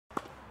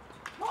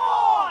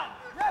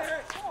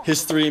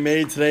History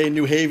made today in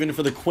New Haven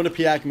for the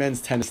Quinnipiac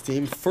men's tennis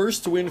team.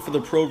 First win for the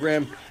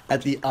program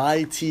at the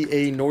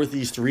ITA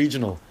Northeast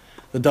Regional.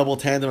 The double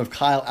tandem of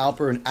Kyle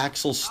Alper and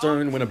Axel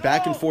Stern win a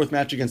back-and-forth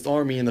match against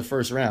Army in the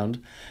first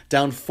round.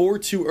 Down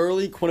 4-2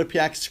 early,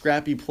 Quinnipiac's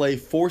scrappy play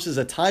forces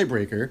a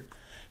tiebreaker.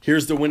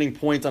 Here's the winning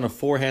point on a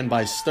forehand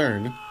by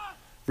Stern.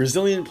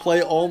 Resilient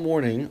play all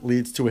morning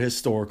leads to a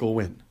historical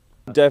win.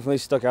 Definitely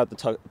stuck out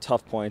the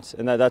tough points,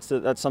 and that's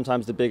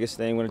sometimes the biggest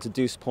thing when it's a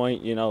deuce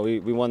point. You know, we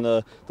won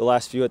the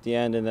last few at the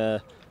end,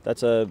 and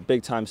that's a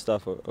big time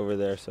stuff over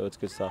there. So it's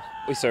good stuff.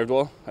 We served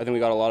well. I think we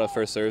got a lot of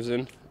first serves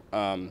in,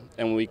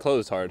 and we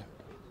closed hard.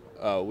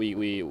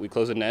 We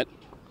closed the net.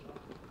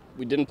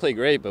 We didn't play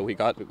great, but we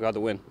got the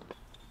win.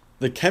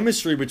 The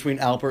chemistry between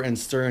Alper and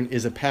Stern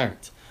is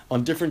apparent.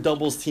 On different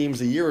doubles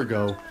teams a year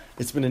ago,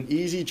 it's been an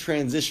easy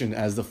transition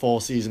as the fall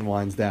season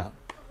winds down.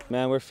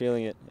 Man, we're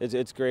feeling it.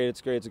 It's great.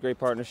 It's great. It's a great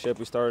partnership.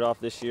 We started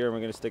off this year, and we're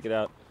going to stick it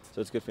out. So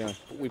it's a good feeling.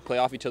 We play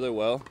off each other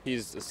well.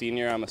 He's a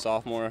senior. I'm a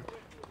sophomore.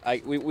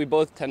 We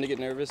both tend to get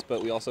nervous,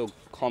 but we also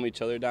calm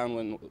each other down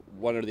when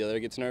one or the other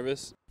gets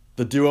nervous.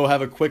 The duo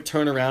have a quick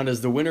turnaround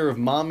as the winner of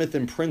Monmouth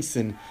and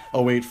Princeton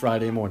await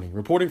Friday morning.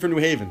 Reporting from New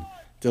Haven,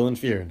 Dylan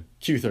Fearon,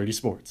 Q30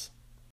 Sports.